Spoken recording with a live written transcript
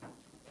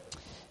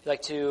If you'd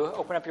like to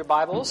open up your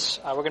Bibles,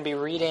 we're going to be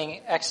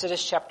reading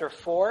Exodus chapter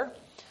 4.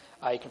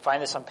 You can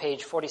find this on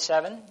page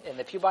 47 in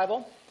the Pew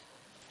Bible.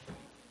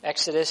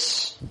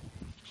 Exodus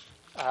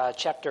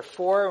chapter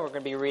 4, we're going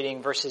to be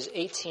reading verses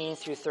 18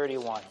 through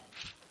 31.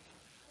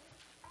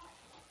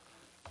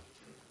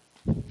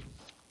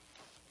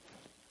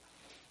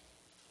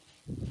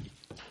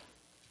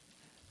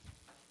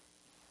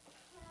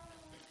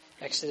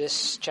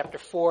 Exodus chapter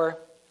 4,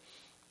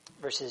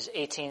 verses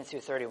 18 through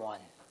 31.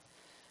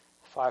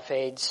 The flower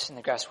fades and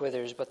the grass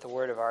withers, but the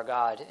word of our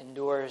God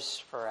endures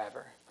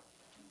forever.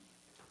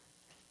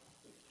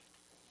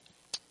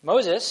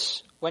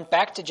 Moses went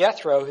back to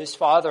Jethro, his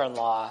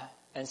father-in-law,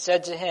 and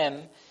said to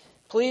him,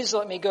 "Please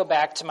let me go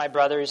back to my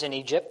brothers in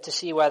Egypt to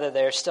see whether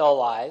they are still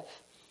alive."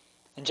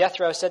 And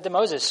Jethro said to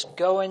Moses,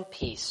 "Go in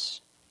peace."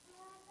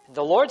 And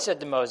the Lord said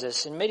to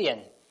Moses in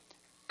Midian,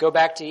 "Go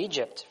back to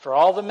Egypt, for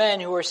all the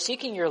men who are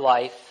seeking your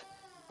life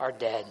are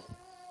dead."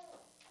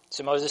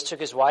 So Moses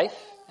took his wife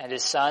and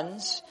his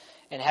sons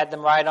and had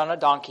them ride on a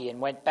donkey and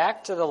went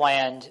back to the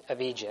land of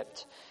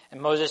Egypt.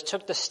 And Moses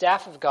took the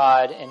staff of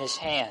God in his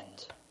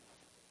hand.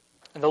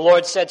 And the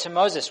Lord said to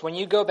Moses, "When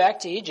you go back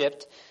to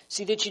Egypt,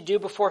 see that you do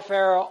before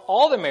Pharaoh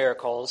all the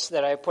miracles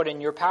that I have put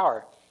in your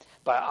power.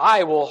 But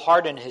I will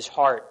harden his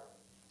heart,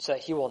 so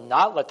that he will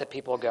not let the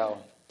people go.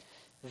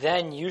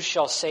 Then you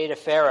shall say to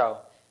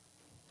Pharaoh,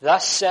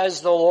 'Thus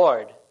says the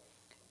Lord,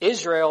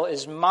 Israel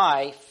is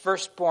my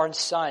firstborn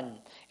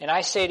son. And I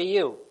say to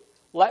you,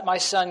 let my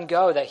son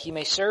go that he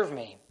may serve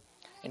me.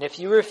 And if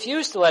you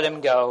refuse to let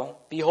him go,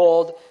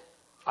 behold,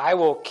 I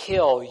will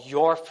kill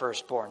your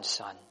firstborn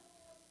son.'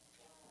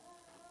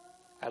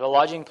 At a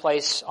lodging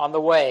place on the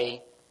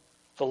way,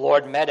 the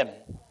Lord met him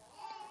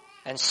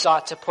and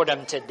sought to put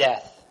him to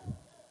death.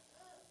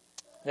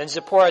 Then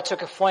Zipporah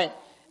took a flint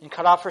and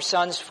cut off her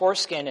son's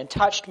foreskin and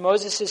touched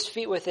Moses'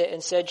 feet with it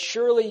and said,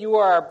 'Surely you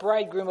are a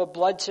bridegroom of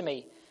blood to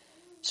me.'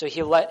 So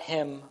he let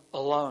him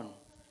alone.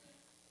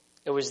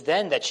 It was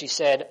then that she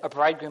said, 'A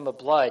bridegroom of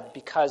blood,'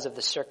 because of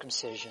the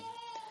circumcision.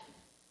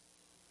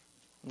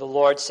 The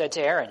Lord said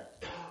to Aaron,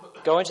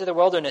 'Go into the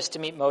wilderness to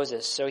meet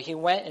Moses.' So he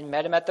went and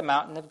met him at the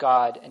mountain of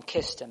God and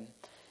kissed him.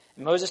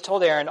 And Moses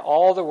told Aaron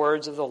all the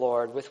words of the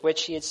Lord with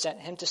which he had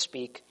sent him to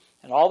speak,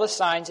 and all the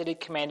signs that he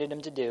had commanded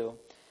him to do.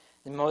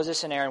 Then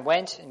Moses and Aaron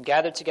went and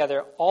gathered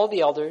together all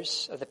the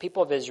elders of the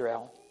people of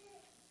Israel.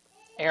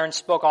 Aaron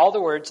spoke all the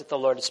words that the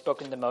Lord had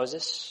spoken to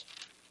Moses,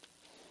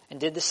 and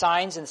did the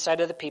signs in the sight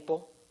of the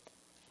people,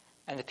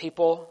 and the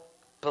people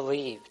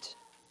believed.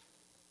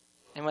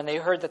 And when they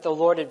heard that the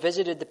Lord had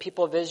visited the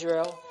people of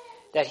Israel,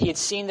 that he had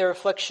seen their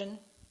affliction,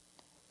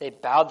 they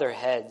bowed their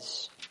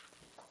heads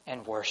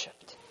and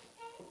worshipped.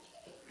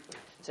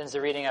 Since the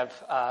reading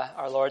of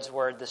our Lord's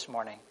word this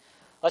morning,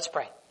 let's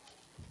pray.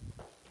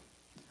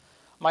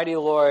 Mighty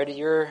Lord,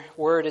 your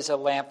word is a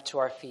lamp to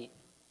our feet.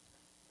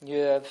 You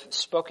have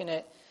spoken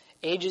it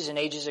ages and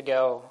ages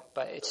ago,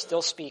 but it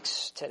still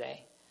speaks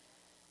today.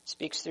 It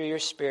speaks through your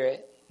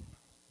Spirit.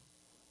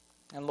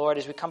 And Lord,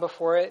 as we come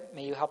before it,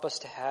 may you help us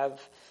to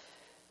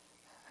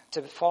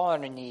fall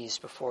on our knees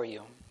before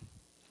you,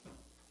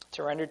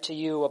 to render to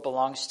you what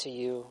belongs to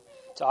you,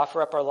 to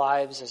offer up our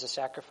lives as a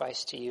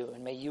sacrifice to you.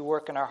 And may you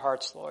work in our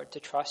hearts, Lord, to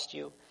trust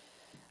you,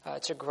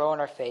 to grow in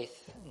our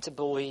faith, and to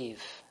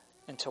believe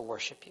and to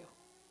worship you.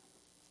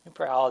 We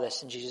pray all of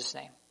this in Jesus'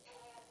 name.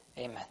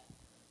 Amen.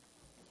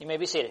 You may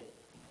be seated.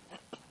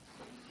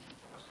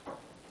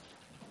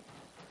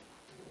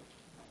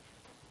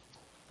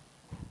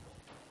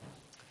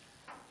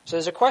 So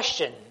there's a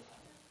question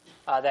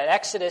that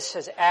Exodus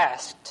has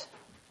asked,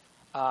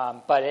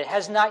 but it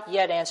has not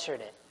yet answered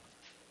it.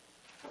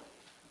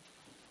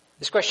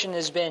 This question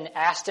has been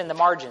asked in the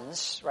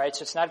margins, right?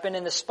 So it's not been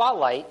in the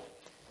spotlight,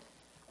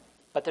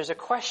 but there's a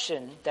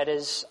question that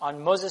is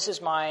on Moses'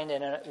 mind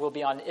and it will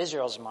be on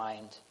Israel's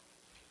mind.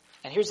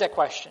 And here's that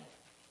question.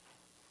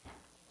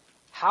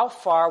 How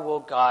far will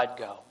God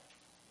go?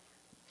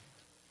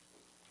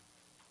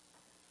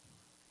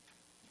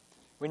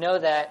 We know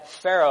that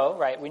Pharaoh,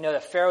 right? We know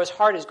that Pharaoh's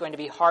heart is going to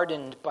be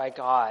hardened by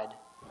God,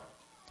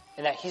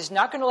 and that he's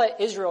not going to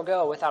let Israel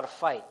go without a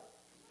fight.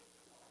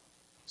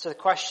 So the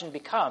question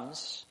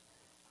becomes,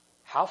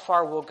 how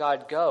far will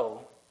God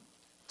go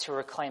to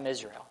reclaim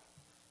Israel?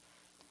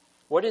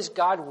 What is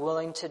God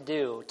willing to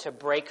do to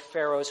break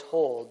Pharaoh's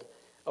hold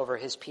over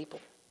his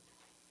people?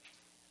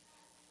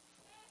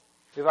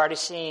 We've already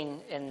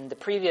seen in the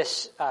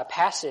previous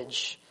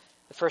passage,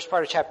 the first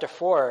part of chapter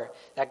 4,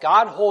 that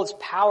God holds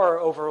power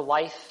over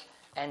life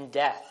and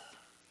death.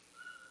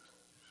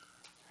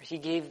 He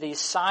gave these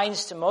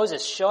signs to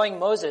Moses, showing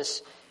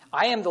Moses,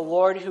 I am the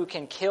Lord who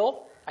can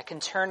kill, I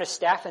can turn a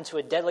staff into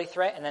a deadly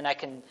threat, and then I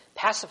can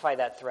pacify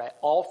that threat,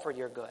 all for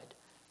your good.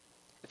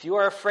 If you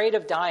are afraid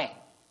of dying,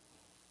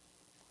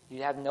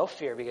 you have no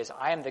fear, because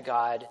I am the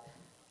God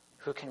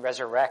who can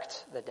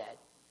resurrect the dead.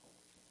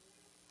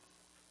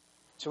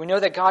 So we know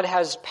that God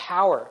has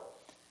power.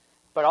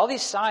 But all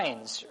these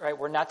signs, right,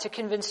 were not to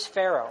convince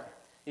Pharaoh.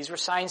 These were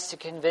signs to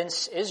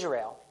convince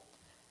Israel.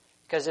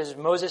 Because there's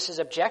Moses'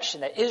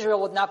 objection that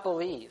Israel would not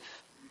believe.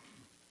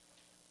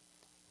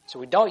 So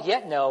we don't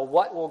yet know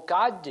what will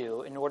God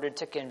do in order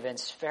to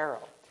convince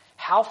Pharaoh.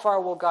 How far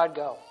will God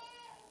go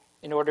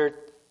in order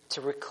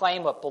to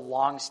reclaim what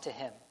belongs to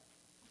him?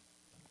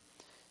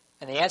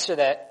 And the answer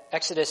that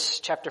Exodus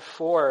chapter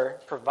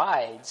 4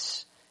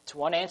 provides, it's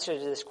one answer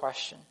to this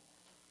question.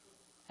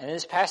 And in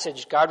this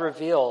passage, God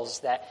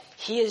reveals that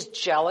he is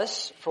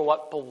jealous for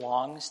what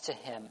belongs to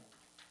him.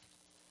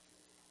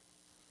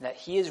 And that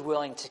he is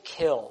willing to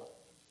kill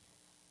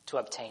to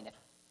obtain it.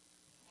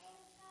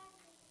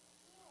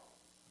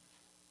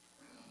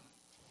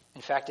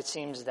 In fact, it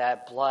seems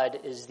that blood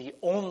is the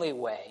only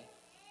way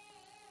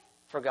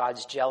for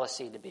God's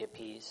jealousy to be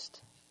appeased.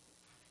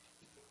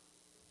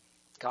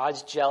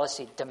 God's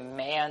jealousy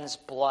demands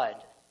blood,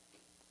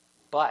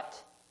 but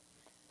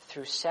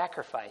through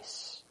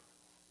sacrifice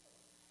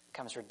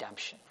comes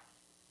redemption.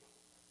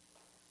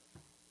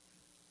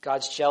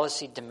 God's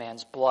jealousy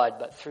demands blood,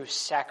 but through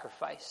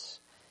sacrifice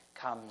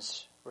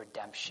comes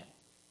redemption.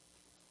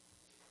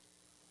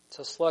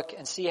 So let's look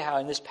and see how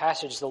in this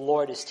passage the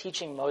Lord is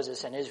teaching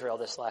Moses and Israel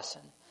this lesson.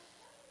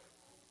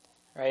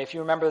 Right? If you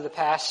remember the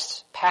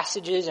past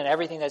passages and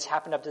everything that's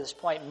happened up to this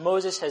point,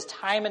 Moses has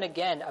time and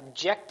again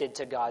objected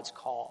to God's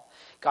call.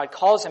 God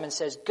calls him and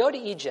says, go to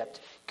Egypt,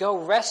 go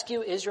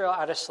rescue Israel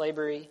out of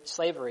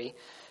slavery.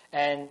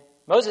 And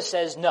Moses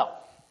says, no.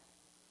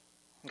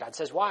 And God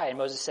says, why? And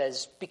Moses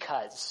says,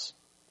 because,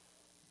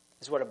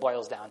 is what it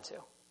boils down to.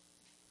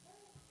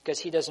 Because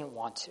he doesn't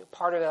want to.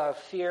 Part of it out of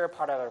fear,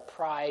 part out of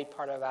pride,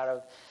 part of it out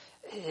of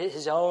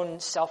his own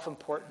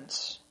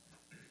self-importance.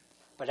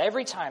 But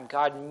every time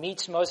God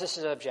meets Moses'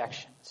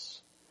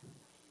 objections,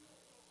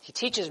 he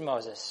teaches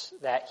Moses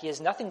that he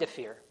has nothing to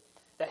fear,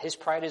 that his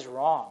pride is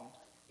wrong.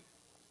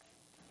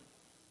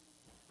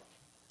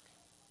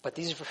 But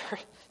these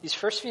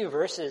first few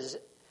verses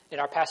in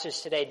our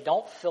passage today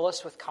don't fill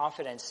us with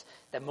confidence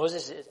that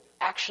Moses is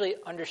actually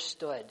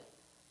understood.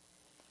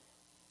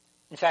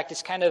 In fact,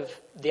 it's kind of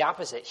the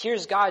opposite.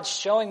 Here's God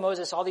showing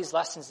Moses all these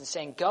lessons and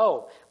saying,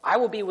 go, I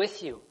will be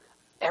with you.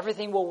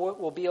 Everything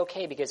will be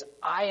okay because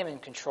I am in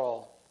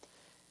control.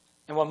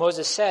 And what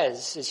Moses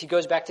says is he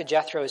goes back to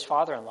Jethro, his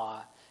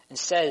father-in-law, and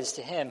says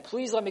to him,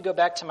 please let me go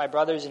back to my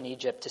brothers in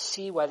Egypt to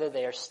see whether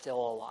they are still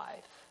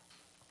alive.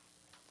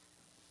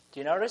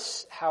 Do you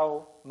notice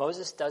how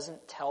Moses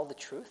doesn't tell the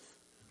truth?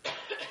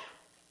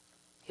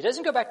 He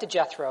doesn't go back to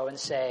Jethro and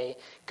say,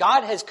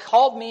 God has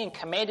called me and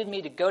commanded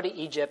me to go to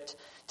Egypt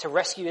to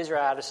rescue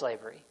Israel out of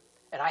slavery,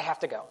 and I have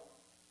to go.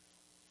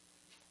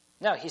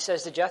 No, he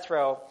says to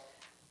Jethro,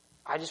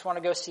 I just want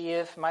to go see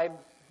if my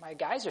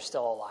guys are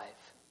still alive,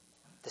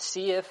 to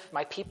see if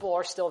my people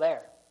are still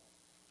there.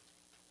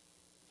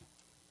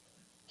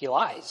 He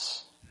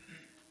lies.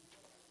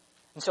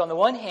 And so on the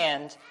one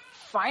hand,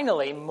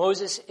 finally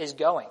Moses is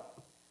going.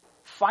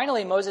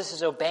 Finally Moses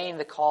is obeying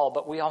the call,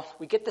 but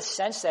we get the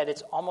sense that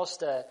it's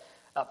almost a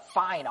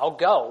fine, I'll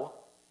go,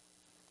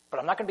 but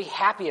I'm not going to be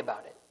happy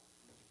about it.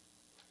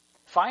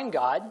 Fine,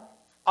 God,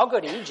 I'll go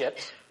to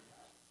Egypt,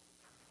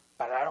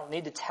 but I don't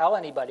need to tell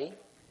anybody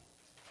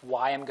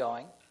why I'm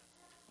going.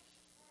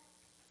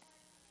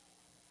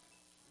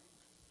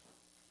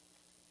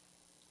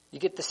 You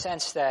get the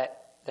sense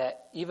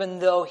that even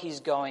though he's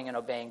going and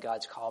obeying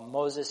God's call,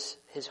 Moses,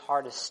 his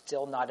heart is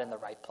still not in the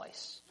right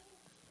place.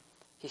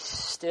 He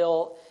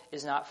still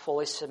is not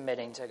fully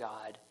submitting to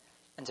God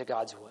and to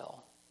God's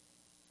will.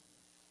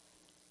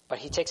 But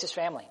he takes his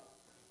family,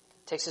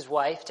 takes his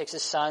wife, takes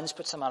his sons,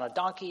 puts them on a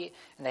donkey,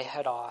 and they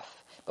head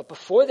off. But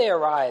before they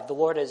arrive, the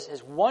Lord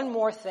has one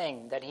more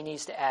thing that he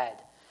needs to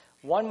add.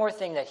 One more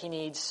thing that he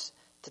needs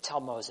to tell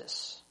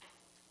Moses.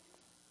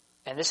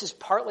 And this is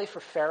partly for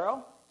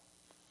Pharaoh,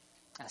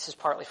 and this is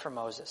partly for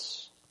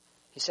Moses.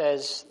 He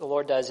says, the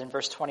Lord does in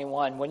verse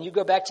 21, when you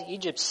go back to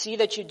Egypt, see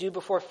that you do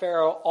before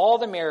Pharaoh all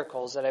the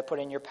miracles that I put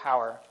in your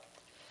power.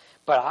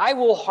 But I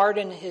will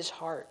harden his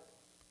heart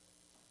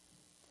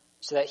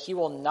so that he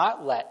will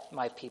not let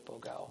my people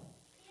go.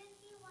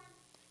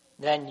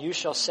 Then you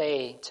shall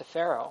say to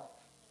Pharaoh,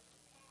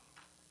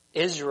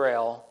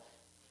 Israel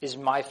is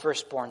my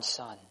firstborn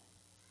son.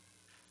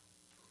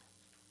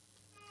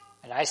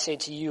 And I say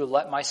to you,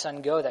 let my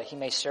son go that he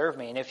may serve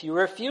me. And if you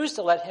refuse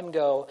to let him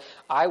go,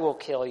 I will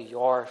kill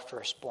your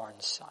firstborn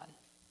son.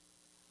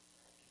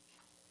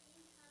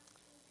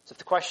 So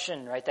the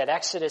question, right, that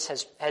Exodus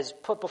has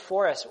put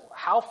before us,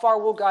 how far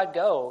will God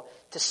go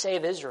to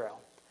save Israel?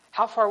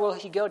 How far will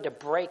he go to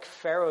break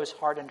Pharaoh's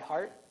hardened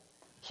heart?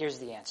 Here's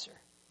the answer.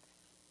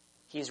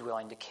 He's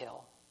willing to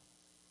kill.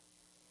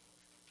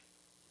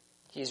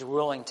 He's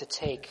willing to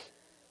take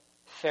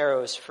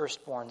Pharaoh's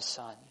firstborn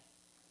son.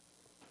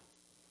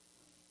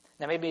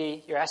 Now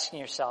maybe you're asking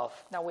yourself,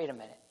 now wait a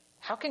minute.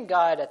 How can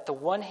God, at the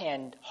one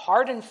hand,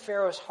 harden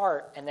Pharaoh's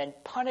heart and then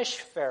punish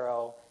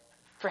Pharaoh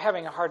for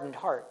having a hardened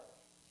heart?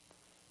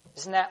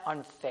 Isn't that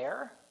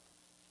unfair?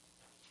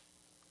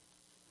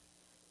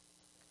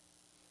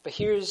 But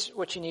here's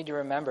what you need to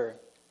remember.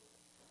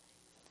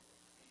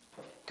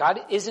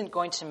 God isn't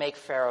going to make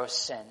Pharaoh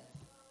sin.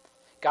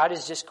 God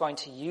is just going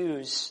to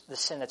use the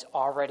sin that's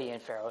already in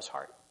Pharaoh's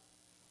heart.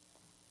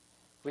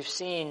 We've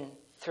seen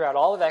throughout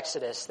all of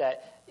Exodus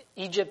that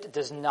Egypt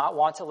does not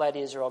want to let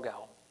Israel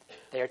go.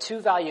 They are too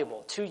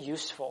valuable, too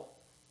useful,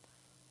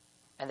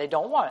 and they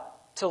don't want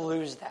to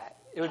lose that.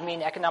 It would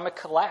mean economic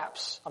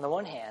collapse on the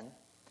one hand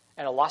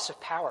and a loss of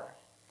power.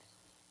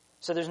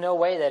 So there's no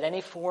way that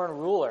any foreign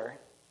ruler,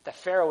 that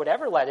Pharaoh would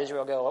ever let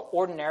Israel go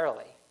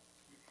ordinarily.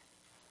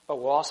 But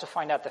we'll also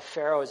find out that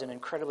Pharaoh is an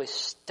incredibly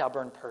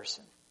stubborn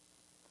person.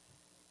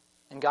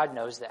 And God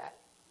knows that.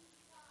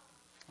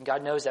 And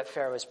God knows that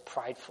Pharaoh is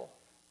prideful.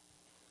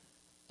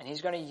 And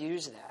he's going to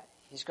use that.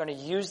 He's going to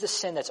use the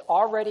sin that's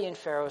already in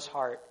Pharaoh's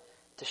heart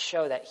to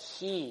show that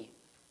he,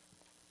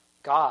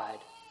 God,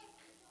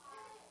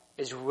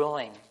 is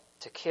willing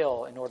to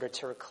kill in order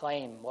to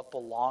reclaim what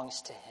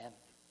belongs to him.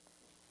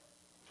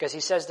 Because he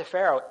says to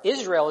Pharaoh,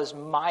 Israel is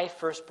my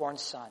firstborn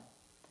son.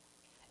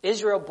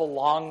 Israel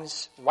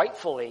belongs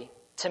rightfully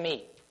to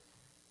me.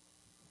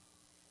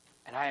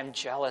 And I am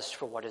jealous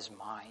for what is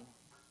mine.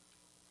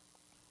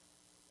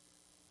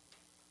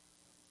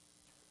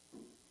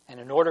 And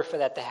in order for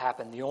that to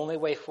happen, the only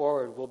way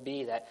forward will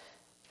be that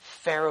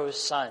Pharaoh's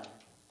son,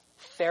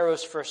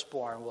 Pharaoh's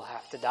firstborn, will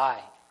have to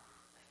die.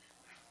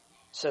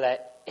 So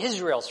that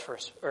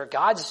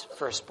God's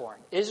firstborn,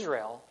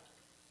 Israel,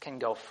 can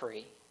go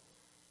free.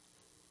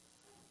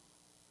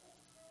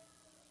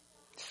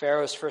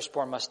 Pharaoh's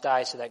firstborn must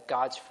die so that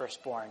God's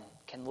firstborn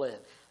can live.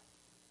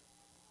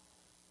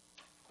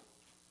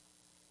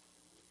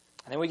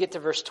 And then we get to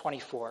verse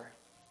 24.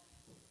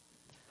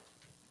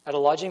 At a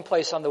lodging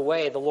place on the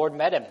way, the Lord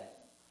met him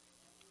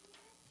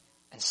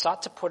and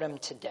sought to put him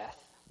to death.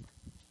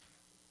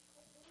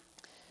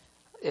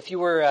 If you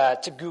were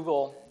to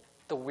Google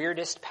the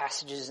weirdest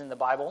passages in the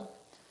Bible,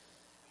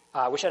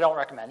 which I don't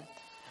recommend,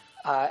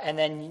 and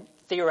then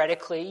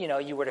theoretically,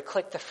 you were to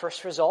click the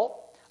first result,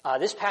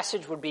 this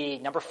passage would be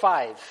number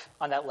 5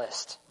 on that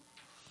list,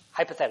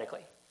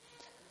 hypothetically.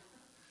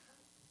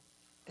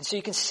 And so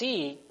you can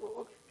see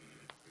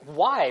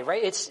why,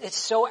 right? It's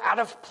so out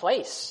of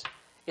place.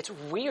 It's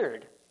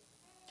weird.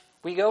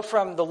 We go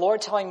from the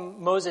Lord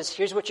telling Moses,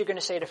 here's what you're going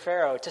to say to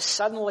Pharaoh, to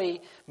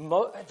suddenly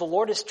the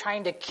Lord is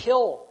trying to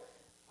kill,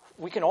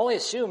 we can only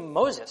assume,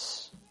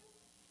 Moses.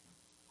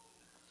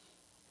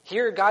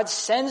 Here God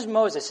sends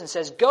Moses and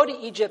says, go to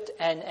Egypt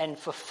and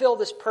fulfill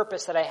this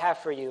purpose that I have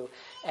for you.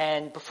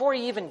 And before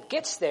he even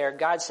gets there,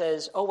 God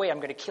says, oh wait, I'm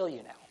going to kill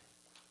you now.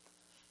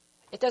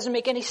 It doesn't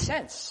make any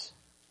sense.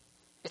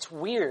 It's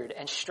weird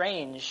and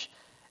strange,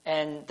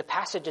 and the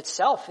passage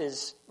itself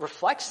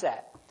reflects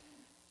that.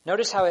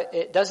 Notice how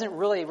it doesn't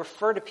really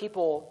refer to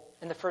people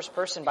in the first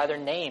person by their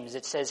names.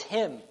 It says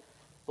him.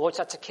 The Lord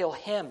sought to kill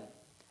him.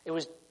 It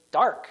was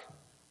dark.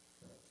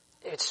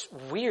 It's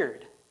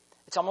weird.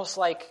 It's almost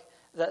like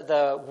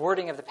the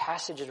wording of the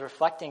passage is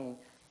reflecting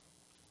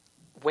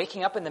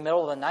waking up in the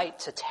middle of the night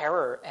to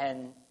terror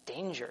and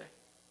danger.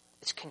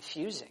 It's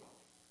confusing.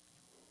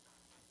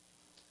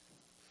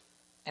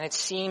 And it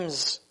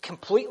seems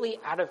completely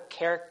out of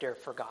character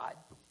for God,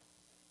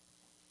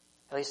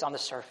 at least on the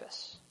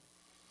surface.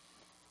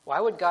 Why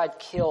would God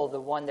kill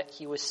the one that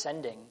he was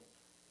sending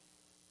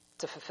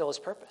to fulfill his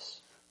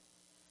purpose?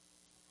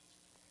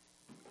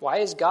 Why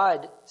has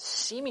God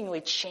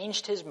seemingly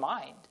changed his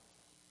mind?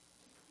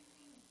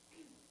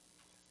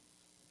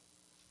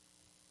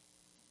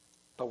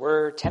 But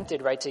we're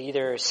tempted, right, to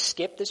either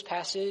skip this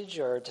passage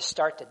or to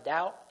start to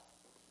doubt.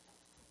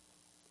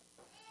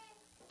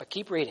 But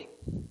keep reading.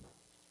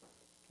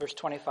 Verse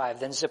 25,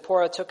 then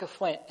Zipporah took a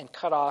flint and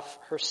cut off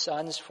her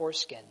son's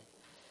foreskin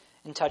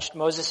and touched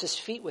Moses'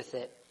 feet with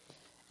it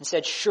and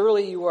said,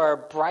 surely you are a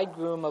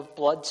bridegroom of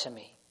blood to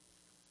me.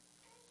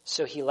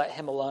 So he let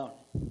him alone.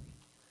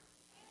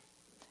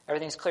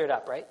 Everything's cleared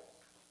up, right?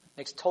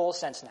 Makes total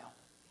sense now.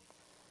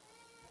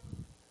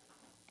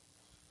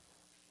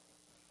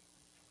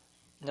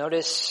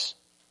 Notice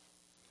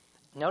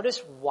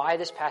why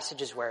this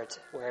passage is where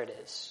it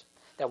is.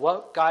 That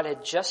what God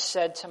had just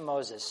said to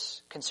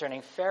Moses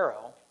concerning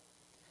Pharaoh,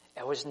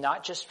 it was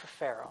not just for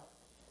Pharaoh.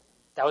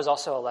 That was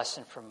also a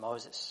lesson for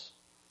Moses.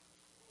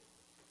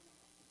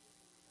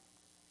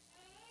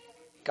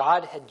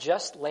 God had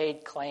just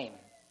laid claim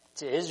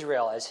to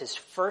Israel as his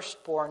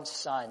firstborn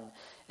son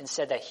and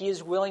said that he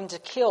is willing to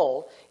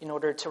kill in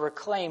order to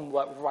reclaim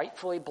what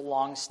rightfully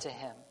belongs to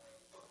him.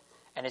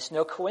 And it's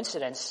no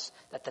coincidence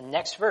that the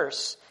next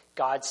verse,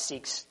 God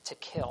seeks to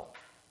kill.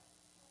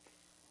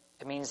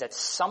 It means that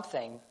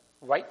something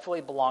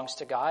rightfully belongs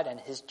to God and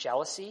his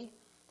jealousy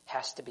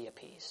has to be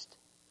appeased.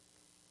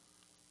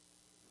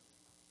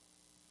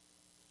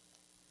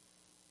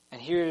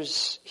 And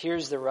here's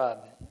the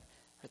rub.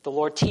 The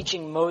Lord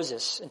teaching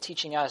Moses and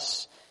teaching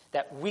us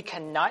that we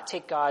cannot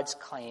take God's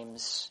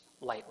claims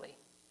lightly.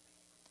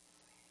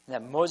 And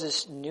that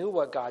Moses knew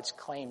what God's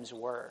claims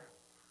were.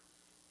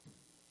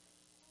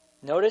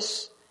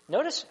 Notice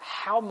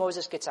how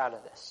Moses gets out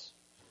of this.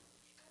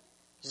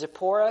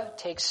 Zipporah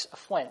takes a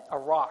flint, a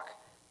rock,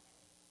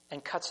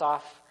 and cuts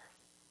off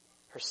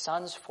her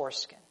son's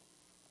foreskin.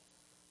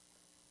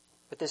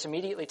 What this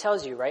immediately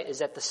tells you, right, is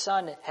that the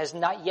son has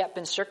not yet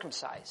been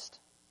circumcised.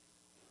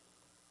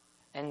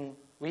 And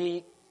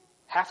we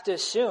have to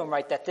assume,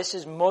 right, that this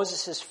is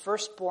Moses'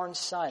 firstborn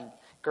son,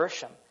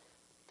 Gershom.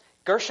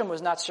 Gershom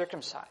was not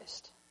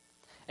circumcised.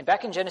 And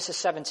back in Genesis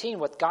 17,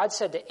 what God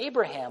said to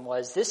Abraham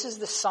was, this is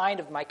the sign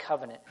of my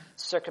covenant,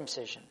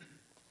 circumcision.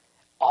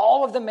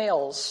 All of the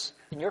males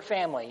in your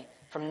family,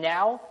 from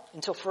now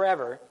until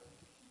forever,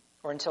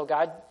 or until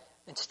God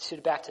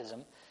instituted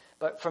baptism,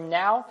 but from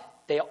now,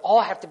 they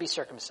all have to be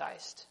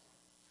circumcised.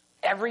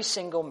 Every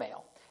single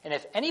male. And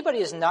if anybody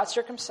is not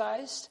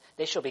circumcised,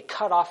 they shall be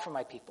cut off from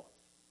my people,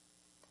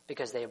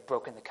 because they have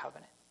broken the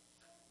covenant.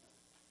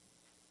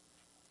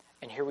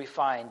 And here we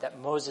find that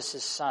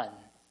Moses' son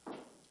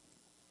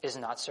is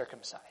not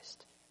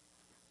circumcised.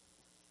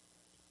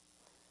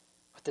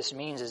 What this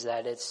means is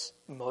that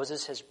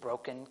Moses has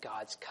broken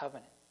God's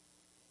covenant.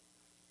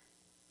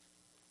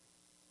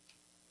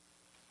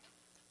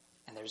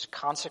 And there's a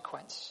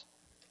consequence.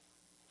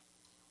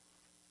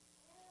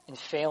 In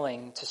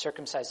failing to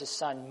circumcise his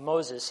son,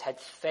 Moses had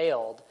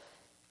failed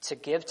to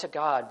give to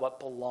God what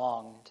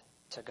belonged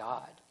to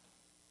God.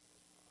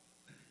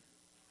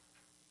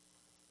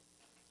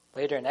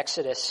 Later in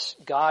Exodus,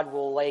 God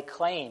will lay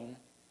claim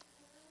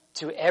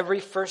to every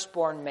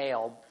firstborn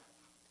male,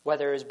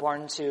 whether it is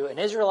born to an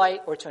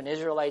Israelite or to an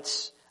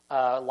Israelite's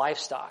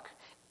livestock.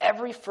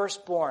 Every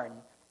firstborn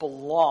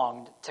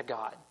belonged to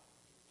God.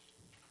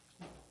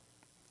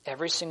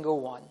 Every single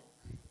one.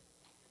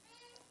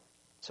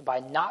 So by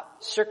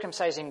not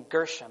circumcising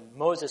Gershom,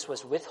 Moses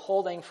was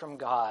withholding from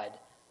God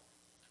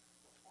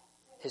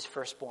his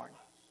firstborn.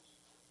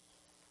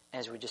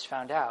 And as we just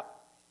found out,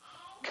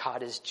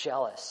 God is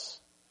jealous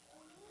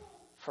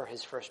for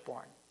his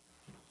firstborn.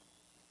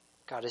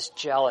 God is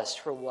jealous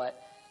for what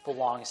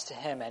belongs to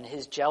him, and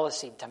his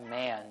jealousy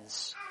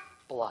demands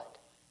blood.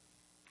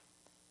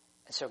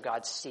 And so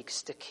God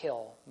seeks to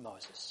kill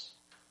Moses.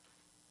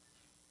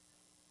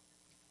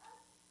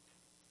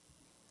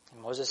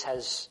 And Moses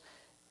has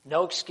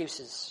no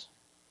excuses,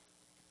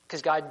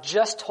 because God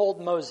just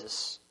told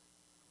Moses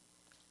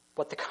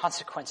what the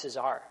consequences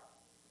are.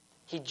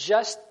 He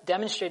just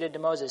demonstrated to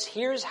Moses,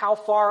 here's how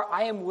far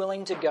I am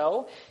willing to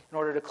go in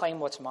order to claim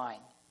what's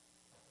mine.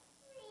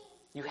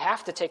 You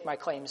have to take my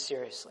claims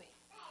seriously.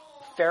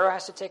 Pharaoh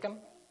has to take them,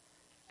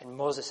 and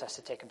Moses has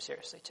to take them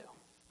seriously too.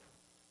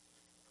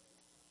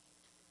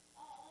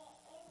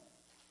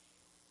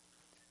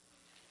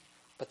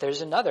 But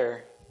there's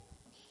another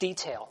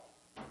detail.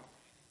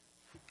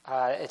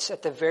 It's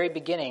at the very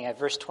beginning, at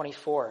verse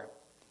 24.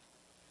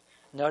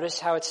 Notice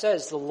how it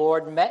says, the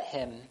Lord met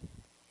him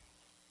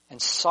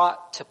and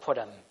sought to put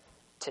him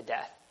to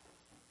death.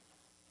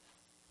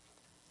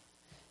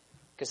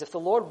 Because if the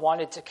Lord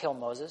wanted to kill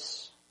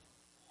Moses,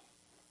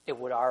 it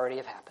would already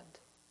have happened.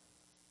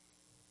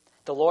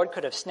 The Lord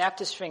could have snapped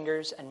his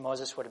fingers and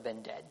Moses would have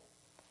been dead.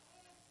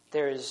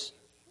 There is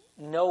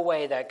no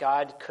way that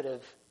God could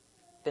have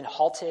been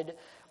halted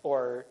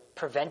or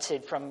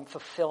prevented from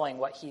fulfilling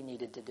what he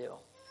needed to do.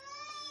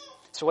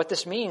 So what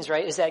this means,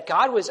 right, is that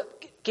God was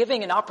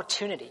giving an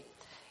opportunity.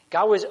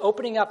 God was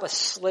opening up a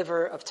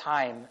sliver of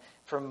time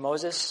for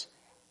Moses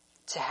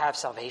to have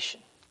salvation,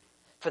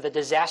 for the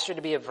disaster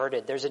to be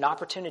averted. There's an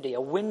opportunity,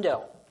 a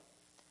window,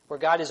 where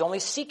God is only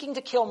seeking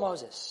to kill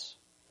Moses.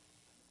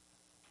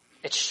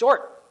 It's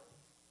short.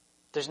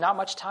 There's not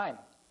much time.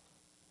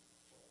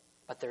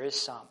 But there is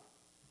some.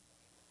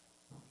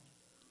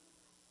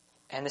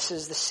 And this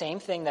is the same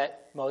thing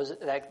that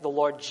the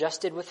Lord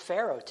just did with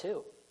Pharaoh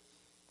too.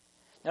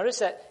 Notice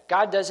that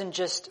God doesn't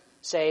just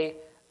say,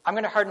 I'm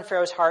going to harden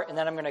Pharaoh's heart and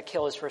then I'm going to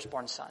kill his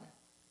firstborn son.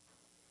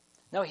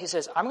 No, he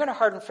says, I'm going to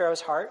harden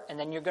Pharaoh's heart and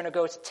then you're going to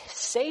go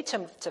say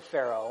to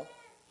Pharaoh,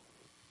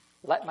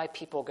 let my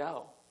people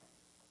go.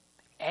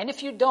 And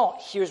if you don't,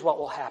 here's what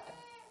will happen.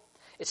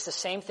 It's the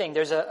same thing.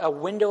 There's a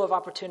window of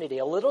opportunity,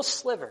 a little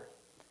sliver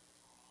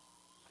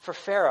for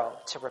Pharaoh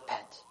to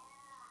repent.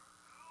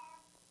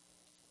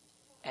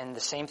 And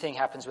the same thing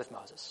happens with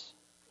Moses.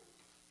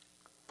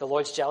 The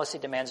Lord's jealousy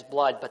demands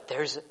blood, but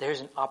there's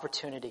an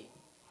opportunity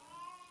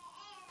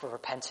for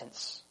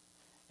repentance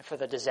and for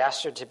the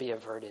disaster to be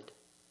averted.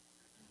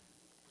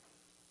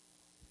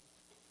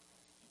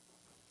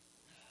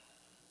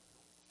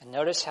 And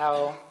notice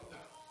how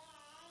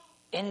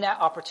in that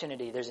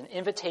opportunity there's an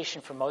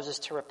invitation for Moses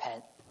to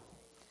repent,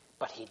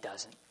 but he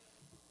doesn't.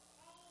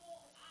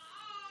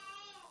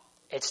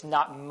 It's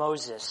not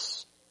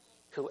Moses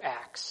who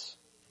acts.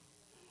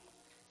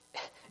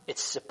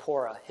 It's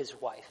Zipporah, his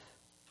wife.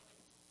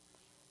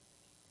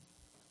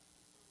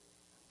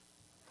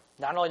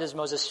 Not only does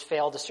Moses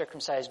fail to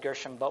circumcise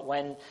Gershom, but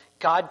when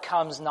God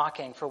comes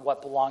knocking for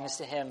what belongs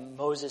to him,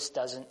 Moses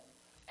doesn't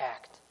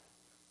act.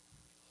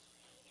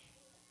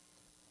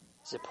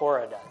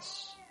 Zipporah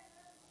does.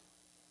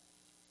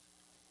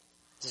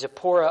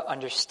 Zipporah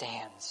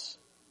understands.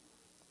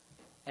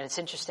 And it's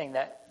interesting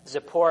that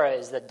Zipporah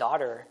is the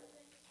daughter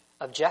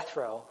of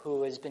Jethro,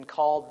 who has been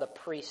called the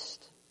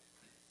priest.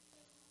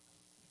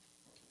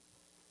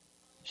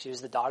 She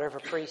was the daughter of a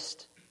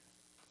priest.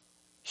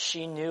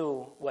 She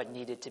knew what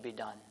needed to be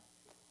done.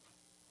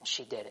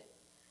 She did it.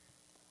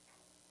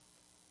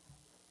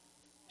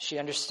 She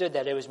understood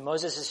that it was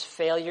Moses'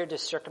 failure to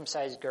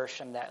circumcise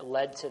Gershom that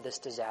led to this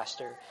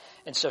disaster.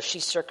 And so she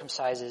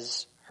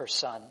circumcises her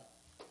son.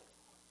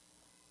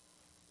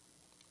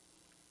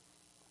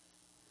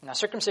 Now,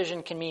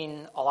 circumcision can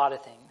mean a lot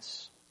of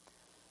things.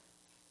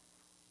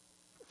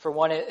 For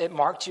one, it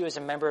marked you as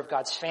a member of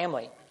God's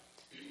family.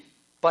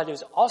 But it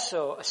was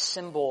also a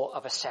symbol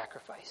of a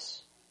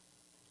sacrifice.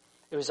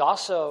 It was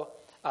also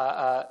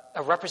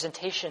a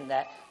representation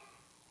that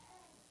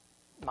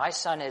my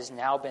son has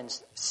now been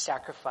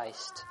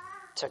sacrificed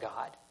to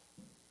God.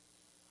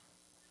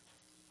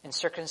 In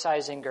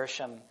circumcising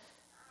Gershom,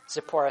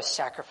 Zipporah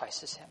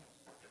sacrifices him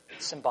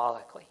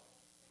symbolically.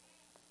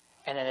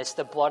 And then it's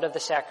the blood of the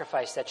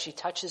sacrifice that she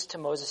touches to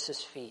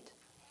Moses' feet.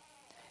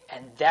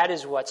 And that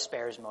is what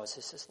spares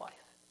Moses' life.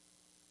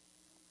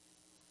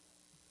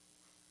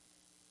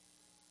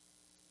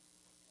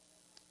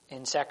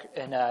 In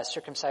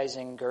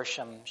circumcising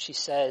Gershom, she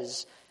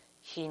says,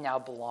 he now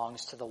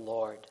belongs to the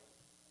Lord.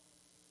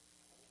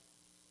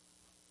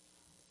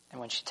 And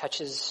when she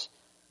touches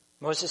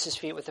Moses'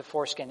 feet with the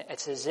foreskin,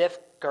 it's as if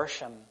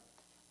Gershom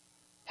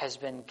has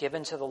been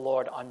given to the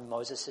Lord on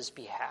Moses'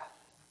 behalf.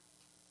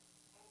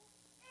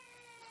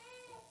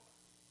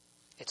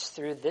 It's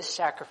through this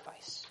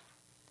sacrifice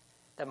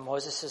that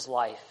Moses'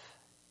 life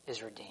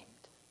is redeemed.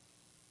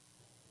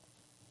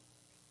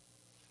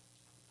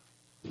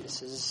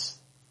 This is,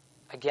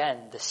 again,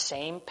 the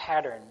same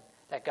pattern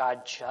that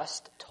God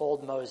just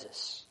told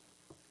Moses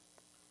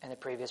in the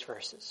previous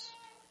verses.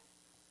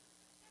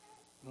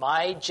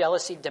 My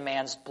jealousy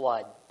demands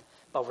blood,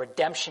 but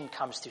redemption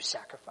comes through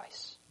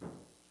sacrifice.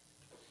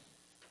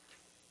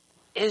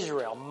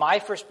 Israel, my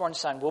firstborn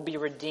son, will be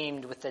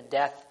redeemed with the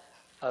death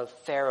of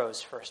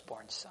Pharaoh's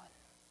firstborn son.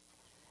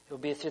 It will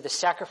be through the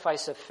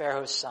sacrifice of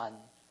Pharaoh's son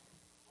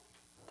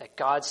that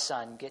God's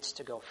son gets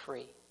to go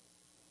free.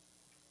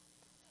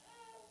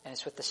 And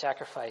it's with the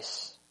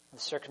sacrifice, the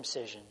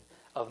circumcision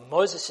of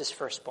Moses'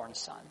 firstborn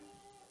son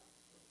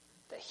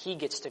that he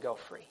gets to go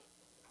free,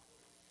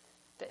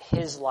 that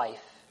his life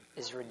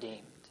is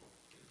redeemed.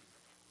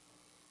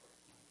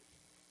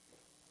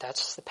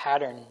 That's the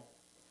pattern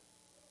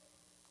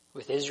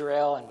with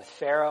Israel and with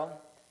Pharaoh,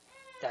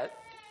 that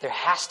there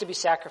has to be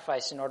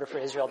sacrifice in order for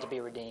Israel to be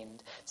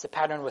redeemed. It's the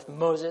pattern with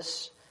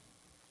Moses,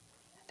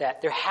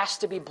 that there has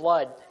to be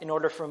blood in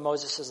order for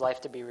Moses'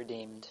 life to be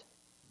redeemed.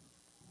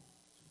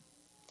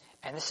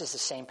 And this is the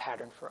same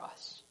pattern for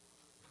us.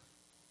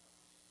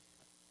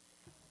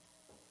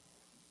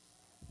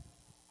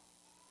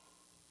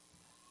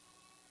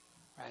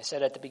 I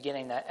said at the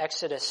beginning that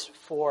Exodus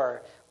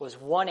 4 was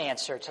one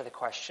answer to the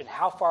question,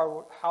 how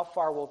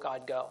far will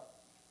God go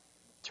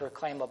to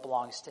reclaim what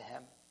belongs to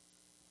him?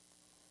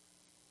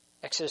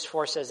 Exodus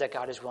 4 says that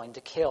God is willing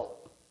to kill.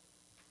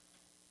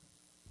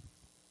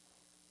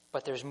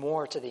 But there's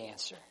more to the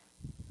answer.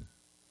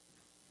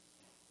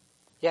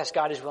 Yes,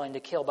 God is willing to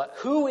kill, but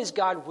who is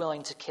God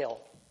willing to kill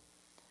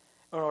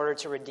in order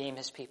to redeem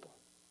his people?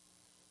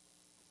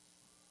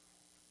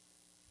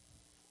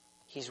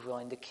 He's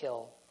willing to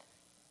kill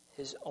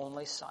his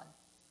only son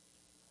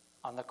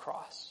on the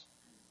cross.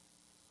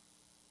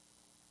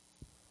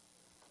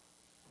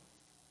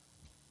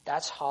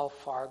 That's how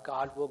far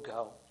God will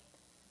go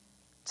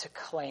to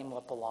claim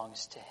what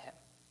belongs to him.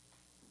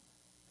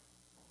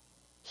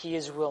 He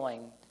is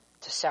willing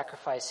to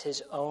sacrifice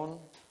his own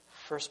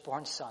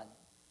firstborn son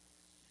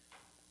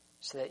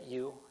so that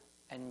you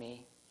and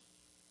me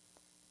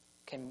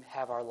can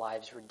have our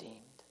lives redeemed.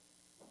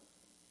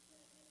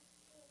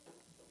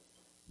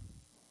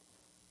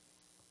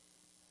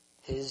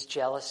 His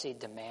jealousy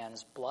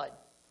demands blood.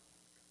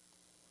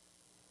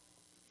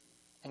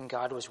 And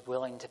God was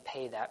willing to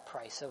pay that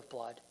price of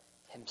blood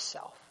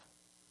himself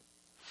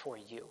for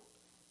you.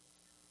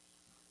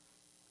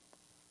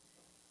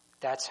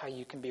 That's how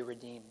you can be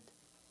redeemed.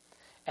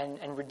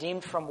 And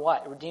redeemed from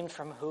what? Redeemed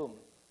from whom?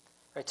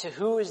 Right? To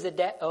who is the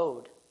debt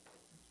owed?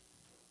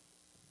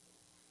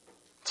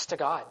 It's to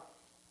God.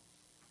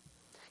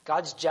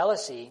 God's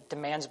jealousy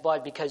demands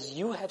blood because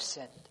you have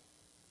sinned.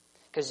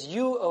 Because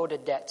you owed a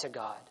debt to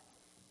God.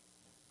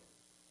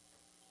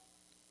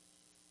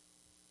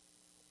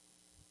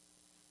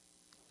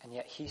 And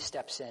yet he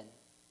steps in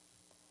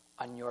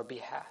on your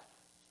behalf.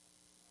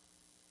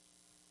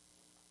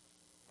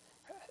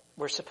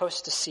 We're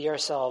supposed to see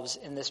ourselves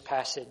in this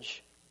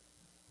passage,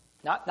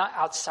 not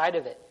outside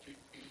of it,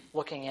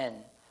 looking in.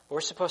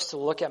 We're supposed to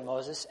look at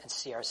Moses and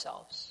see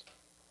ourselves.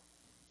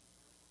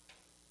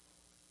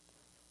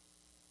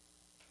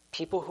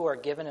 People who are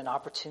given an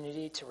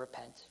opportunity to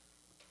repent.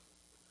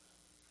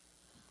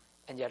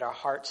 And yet our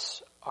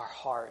hearts are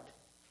hard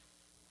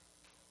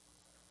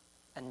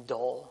and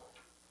dull.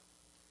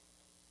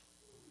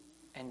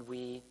 And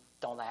we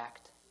don't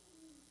act.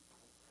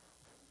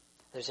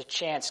 There's a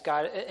chance,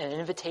 God, an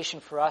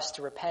invitation for us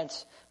to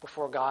repent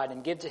before God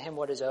and give to him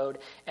what is owed,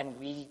 and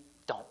we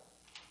don't.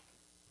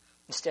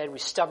 Instead, we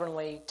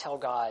stubbornly tell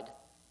God,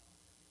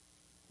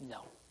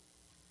 no.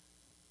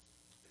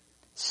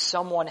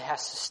 Someone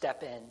has to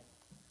step in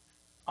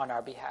on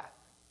our behalf.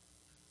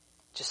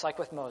 Just like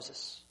with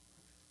Moses.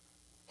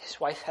 His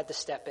wife had to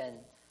step in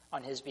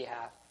on his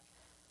behalf.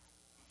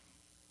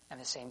 And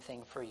the same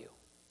thing for you.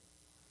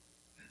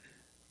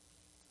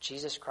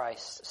 Jesus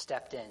Christ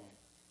stepped in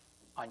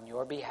on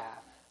your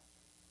behalf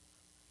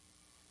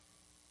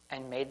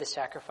and made the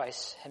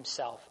sacrifice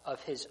himself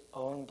of his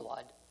own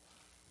blood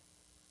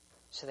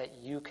so that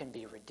you can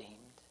be redeemed,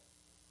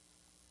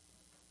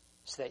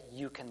 so that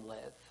you can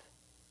live.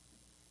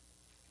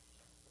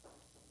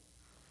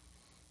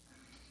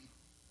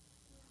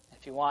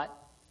 If you want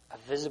a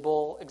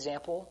visible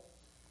example,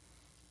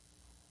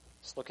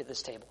 just look at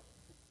this table.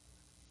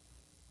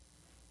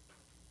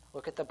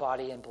 Look at the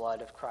body and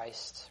blood of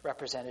Christ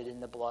represented in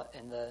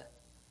the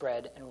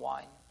bread and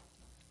wine.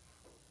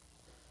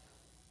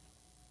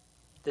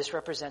 This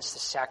represents the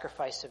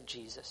sacrifice of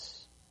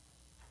Jesus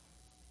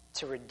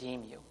to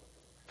redeem you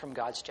from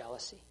God's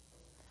jealousy.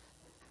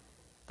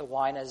 The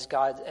wine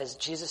as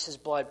Jesus'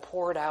 blood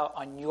poured out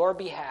on your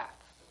behalf,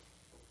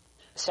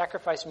 a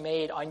sacrifice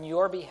made on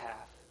your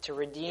behalf to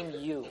redeem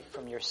you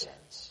from your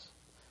sins.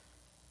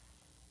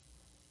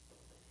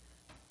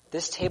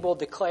 This table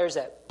declares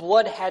that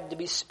blood had to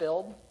be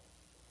spilled,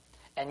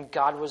 and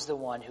God was the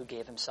one who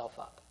gave himself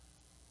up.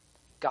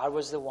 God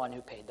was the one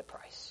who paid the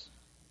price.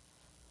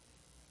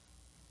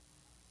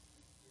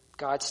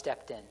 God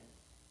stepped in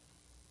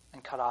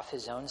and cut off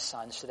his own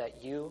son so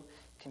that you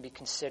can be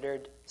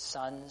considered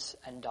sons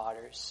and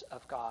daughters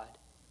of God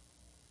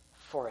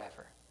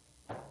forever.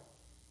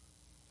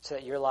 So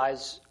that your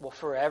lives will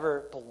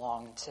forever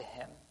belong to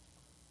him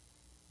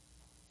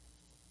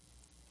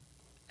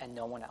and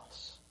no one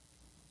else.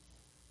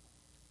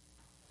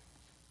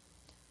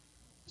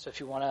 So if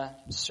you want to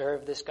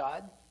serve this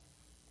God,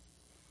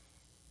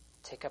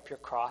 take up your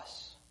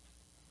cross,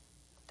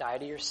 die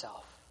to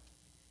yourself,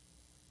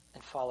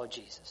 and follow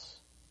Jesus.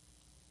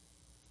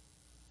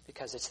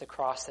 Because it's the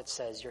cross that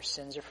says your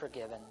sins are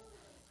forgiven,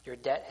 your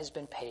debt has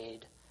been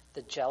paid,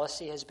 the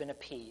jealousy has been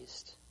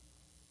appeased,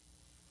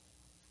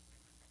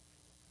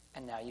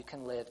 and now you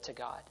can live to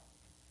God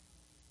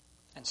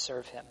and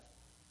serve him.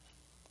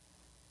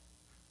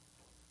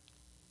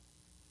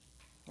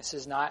 This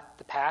is not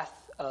the path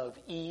of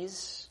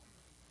ease.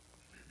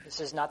 This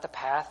is not the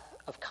path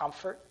of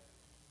comfort.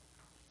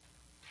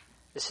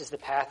 This is the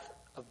path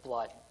of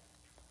blood.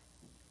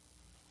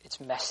 It's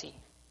messy.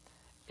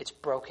 It's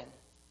broken.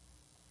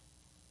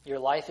 Your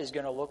life is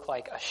going to look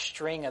like a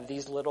string of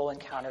these little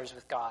encounters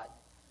with God.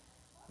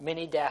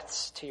 Many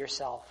deaths to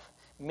yourself.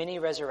 Many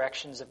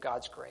resurrections of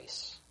God's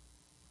grace.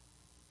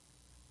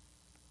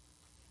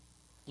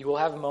 You will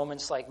have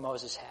moments like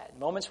Moses had.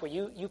 Moments where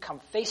you come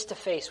face to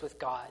face with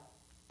God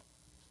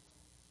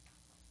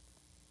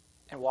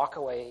and walk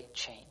away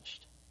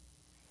changed.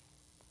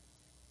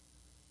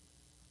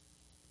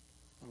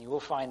 And you will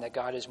find that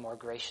God is more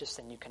gracious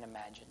than you can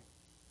imagine.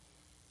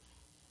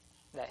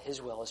 That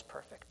his will is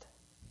perfect.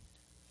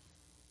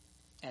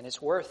 And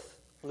it's worth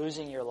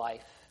losing your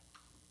life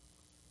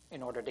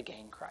in order to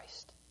gain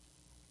Christ.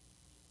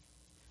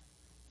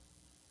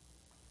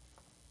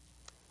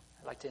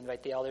 I'd like to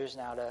invite the elders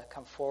now to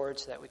come forward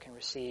so that we can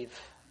receive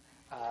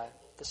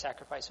the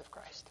sacrifice of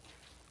Christ.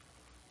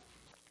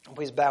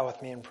 Please bow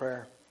with me in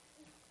prayer.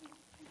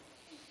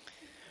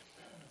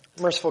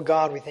 Merciful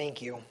God, we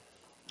thank you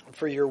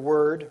for your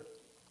word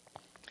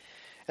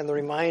and the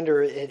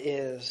reminder it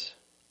is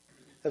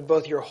of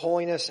both your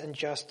holiness and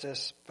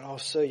justice, but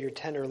also your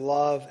tender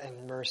love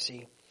and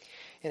mercy,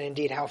 and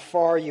indeed how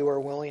far you are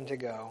willing to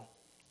go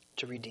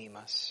to redeem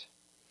us.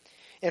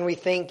 And we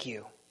thank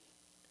you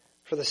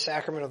for the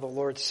sacrament of the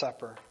Lord's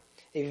Supper,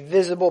 a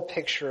visible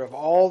picture of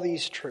all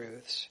these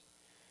truths,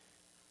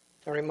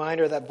 a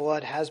reminder that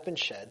blood has been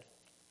shed,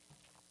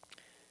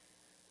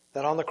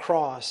 that on the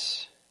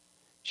cross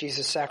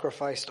Jesus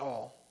sacrificed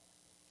all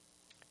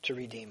to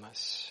redeem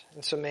us.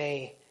 And so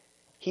may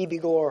he be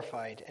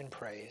glorified and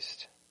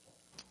praised,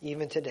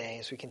 even today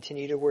as we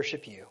continue to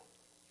worship you.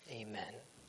 Amen.